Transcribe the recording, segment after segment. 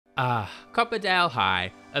Copperdale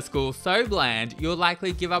High, a school so bland you'll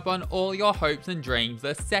likely give up on all your hopes and dreams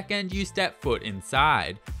the second you step foot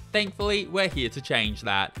inside. Thankfully, we're here to change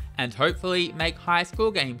that, and hopefully make high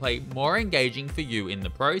school gameplay more engaging for you in the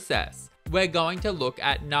process. We're going to look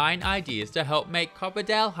at 9 ideas to help make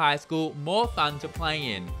Copperdale High School more fun to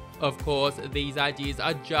play in. Of course, these ideas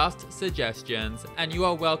are just suggestions, and you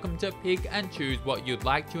are welcome to pick and choose what you'd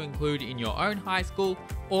like to include in your own high school,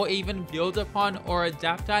 or even build upon or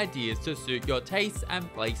adapt ideas to suit your tastes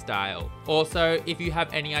and playstyle. Also, if you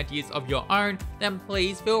have any ideas of your own, then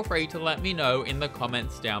please feel free to let me know in the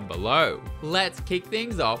comments down below. Let's kick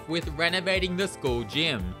things off with renovating the school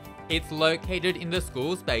gym. It's located in the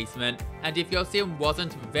school's basement, and if your sim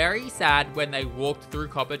wasn't very sad when they walked through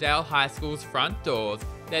Copperdale High School's front doors,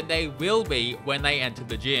 then they will be when they enter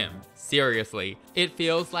the gym. Seriously, it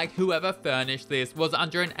feels like whoever furnished this was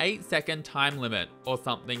under an 8-second time limit, or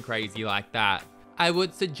something crazy like that. I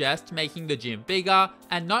would suggest making the gym bigger,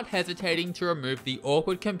 and not hesitating to remove the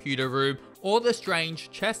awkward computer room or the strange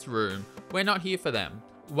chess room. We're not here for them.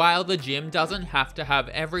 While the gym doesn't have to have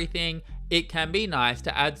everything, it can be nice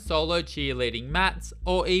to add solo cheerleading mats,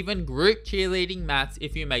 or even group cheerleading mats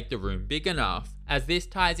if you make the room big enough, as this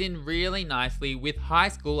ties in really nicely with high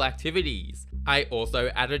school activities. I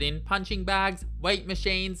also added in punching bags, weight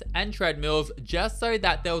machines, and treadmills just so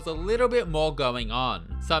that there was a little bit more going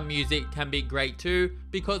on. Some music can be great too,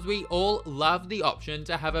 because we all love the option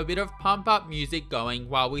to have a bit of pump up music going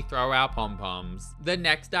while we throw our pom-poms. The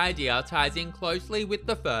next idea ties in closely with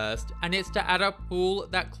the first, and it's to add a pool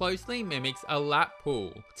that closely mimics a lap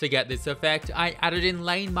pool. To get this effect, I added in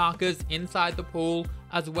lane markers inside the pool,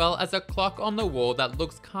 as well as a clock on the wall that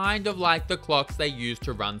looks kind of like the clocks they use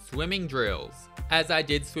to run swimming drills. As I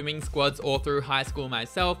did swimming squads all through high school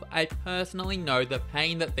myself, I personally know the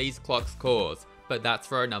pain that these clocks cause, but that's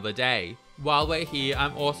for another day. While we're here,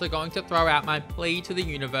 I'm also going to throw out my plea to the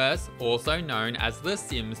universe, also known as the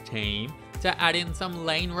Sims team, to add in some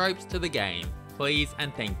lane ropes to the game. Please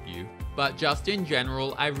and thank you. But just in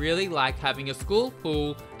general, I really like having a school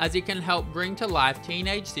pool, as it can help bring to life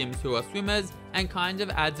teenage Sims who are swimmers, and kind of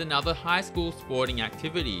adds another high school sporting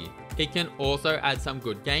activity. It can also add some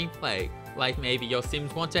good gameplay, like maybe your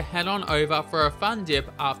Sims want to head on over for a fun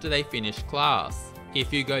dip after they finish class.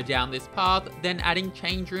 If you go down this path, then adding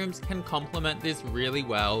change rooms can complement this really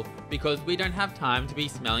well, because we don't have time to be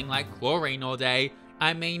smelling like chlorine all day.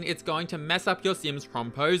 I mean, it's going to mess up your Sims'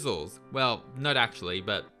 promposals. Well, not actually,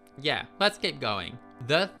 but yeah, let's keep going.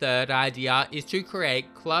 The third idea is to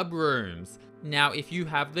create club rooms. Now, if you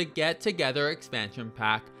have the Get Together expansion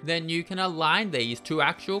pack, then you can align these to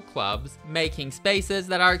actual clubs, making spaces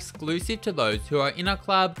that are exclusive to those who are in a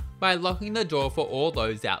club by locking the door for all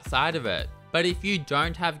those outside of it. But if you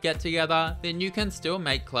don't have Get Together, then you can still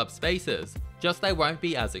make club spaces, just they won't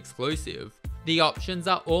be as exclusive. The options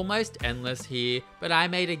are almost endless here, but I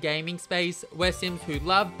made a gaming space where Sims who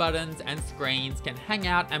love buttons and screens can hang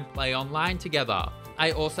out and play online together.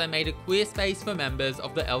 I also made a queer space for members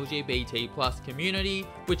of the LGBT+ community,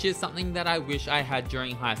 which is something that I wish I had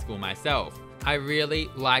during high school myself. I really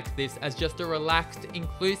liked this as just a relaxed,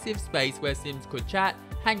 inclusive space where Sims could chat,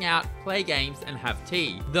 hang out, play games, and have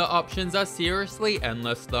tea. The options are seriously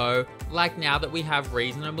endless though. Like now that we have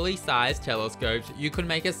reasonably sized telescopes, you could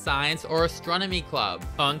make a science or astronomy club.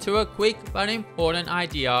 On to a quick but important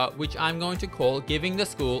idea, which I'm going to call giving the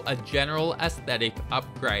school a general aesthetic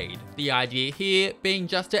upgrade. The idea here being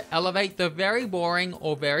just to elevate the very boring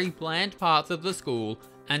or very bland parts of the school,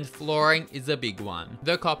 and flooring is a big one.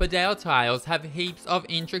 The Copperdale tiles have heaps of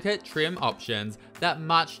intricate trim options that,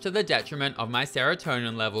 much to the detriment of my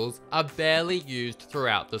serotonin levels, are barely used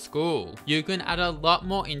throughout the school. You can add a lot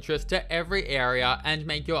more interest to every area and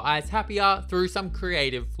make your eyes happier through some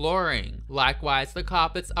creative flooring. Likewise, the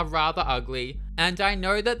carpets are rather ugly, and I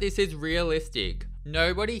know that this is realistic.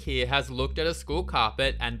 Nobody here has looked at a school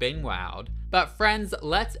carpet and been wowed. But friends,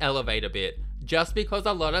 let's elevate a bit. Just because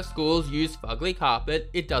a lot of schools use fugly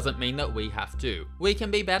carpet, it doesn't mean that we have to. We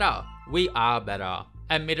can be better. We are better.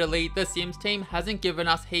 Admittedly, the Sims team hasn't given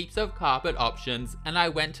us heaps of carpet options, and I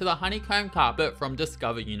went to the honeycomb carpet from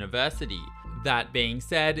Discover University. That being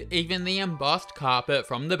said, even the embossed carpet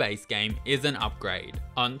from the base game is an upgrade.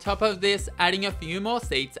 On top of this, adding a few more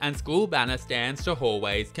seats and school banner stands to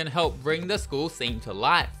hallways can help bring the school scene to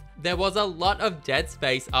life. There was a lot of dead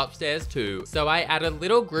space upstairs too, so I added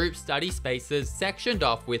little group study spaces sectioned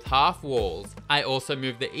off with half walls. I also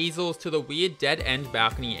moved the easels to the weird dead end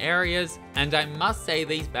balcony areas, and I must say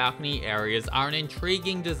these balcony areas are an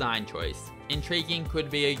intriguing design choice. Intriguing could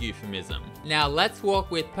be a euphemism. Now let's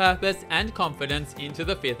walk with purpose and confidence into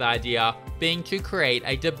the fifth idea, being to create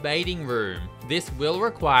a debating room. This will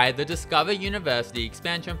require the Discover University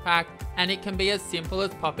expansion pack, and it can be as simple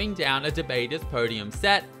as popping down a debater's podium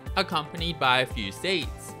set, accompanied by a few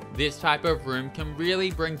seats. This type of room can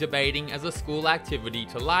really bring debating as a school activity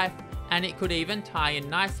to life, and it could even tie in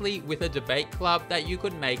nicely with a debate club that you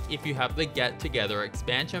could make if you have the Get Together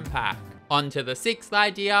expansion pack. On to the sixth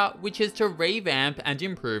idea, which is to revamp and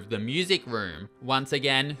improve the music room. Once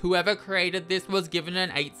again, whoever created this was given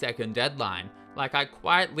an 8-second deadline. Like, I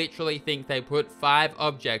quite literally think they put 5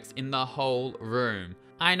 objects in the whole room.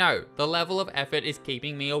 I know, the level of effort is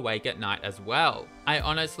keeping me awake at night as well. I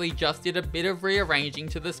honestly just did a bit of rearranging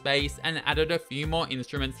to the space and added a few more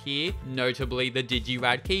instruments here, notably the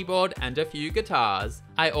Digirad keyboard and a few guitars.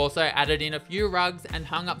 I also added in a few rugs and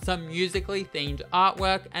hung up some musically themed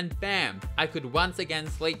artwork, and bam, I could once again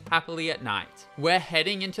sleep happily at night. We're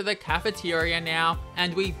heading into the cafeteria now,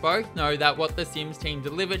 and we both know that what the Sims team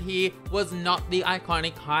delivered here was not the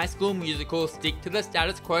iconic High School Musical stick to the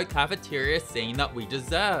status quo cafeteria scene that we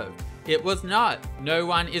deserved. It was not. No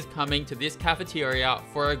one is coming to this cafeteria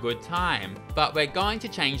for a good time, but we're going to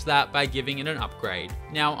change that by giving it an upgrade.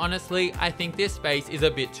 Now honestly, I think this space is a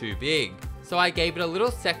bit too big, so I gave it a little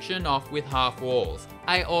section off with half walls.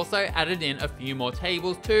 I also added in a few more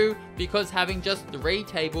tables too, because having just 3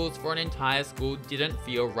 tables for an entire school didn't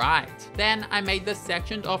feel right. Then I made the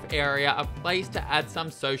sectioned off area a place to add some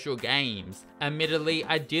social games. Admittedly,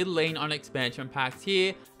 I did lean on expansion packs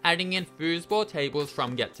here, adding in foosball tables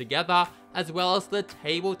from Get Together, as well as the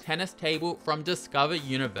table tennis table from Discover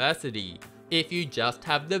University. If you just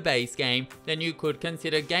have the base game, then you could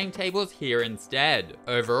consider game tables here instead.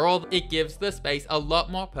 Overall, it gives the space a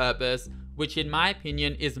lot more purpose, which in my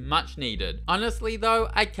opinion is much needed. Honestly though,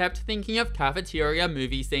 I kept thinking of cafeteria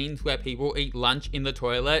movie scenes where people eat lunch in the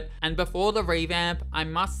toilet, and before the revamp, I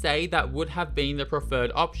must say that would have been the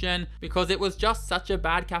preferred option because it was just such a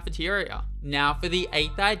bad cafeteria. Now for the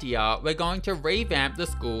 8th idea, we're going to revamp the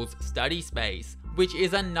school's study space, which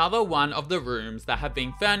is another one of the rooms that have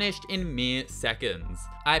been furnished in mere seconds.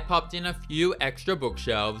 I popped in a few extra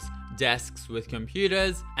bookshelves, desks with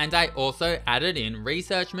computers, and I also added in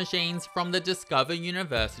research machines from the Discover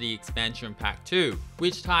University expansion pack too,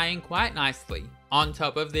 which tie in quite nicely. On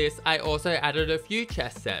top of this, I also added a few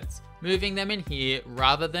chess sets, moving them in here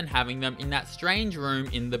rather than having them in that strange room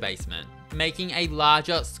in the basement. Making a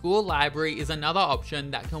larger school library is another option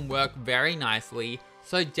that can work very nicely,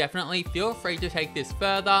 so definitely feel free to take this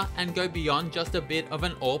further and go beyond just a bit of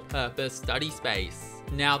an all-purpose study space.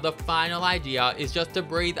 Now the final idea is just to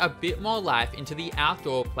breathe a bit more life into the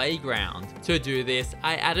outdoor playground. To do this,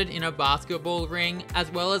 I added in a basketball ring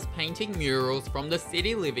as well as painting murals from the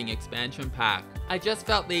City Living expansion pack. I just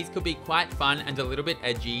felt these could be quite fun and a little bit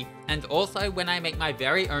edgy, and also when I make my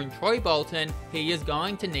very own Troy Bolton, he is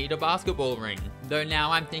going to need a basketball ring. Though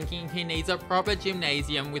now I'm thinking he needs a proper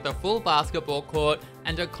gymnasium with a full basketball court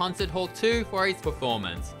and a concert hall too for his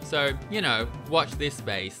performance. So, you know, watch this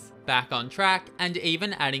space. Back on track, and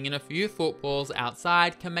even adding in a few footballs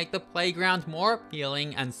outside can make the playground more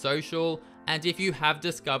appealing and social, and if you have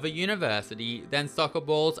Discover University, then soccer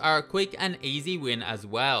balls are a quick and easy win as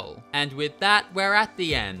well. And with that, we're at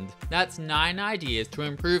the end. That's 9 ideas to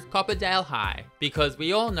improve Copperdale High, because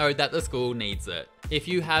we all know that the school needs it. If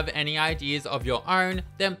you have any ideas of your own,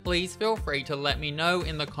 then please feel free to let me know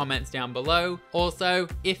in the comments down below. Also,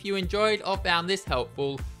 if you enjoyed or found this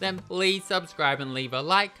helpful, then please subscribe and leave a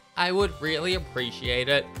like. I would really appreciate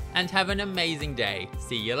it, and have an amazing day.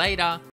 See you later.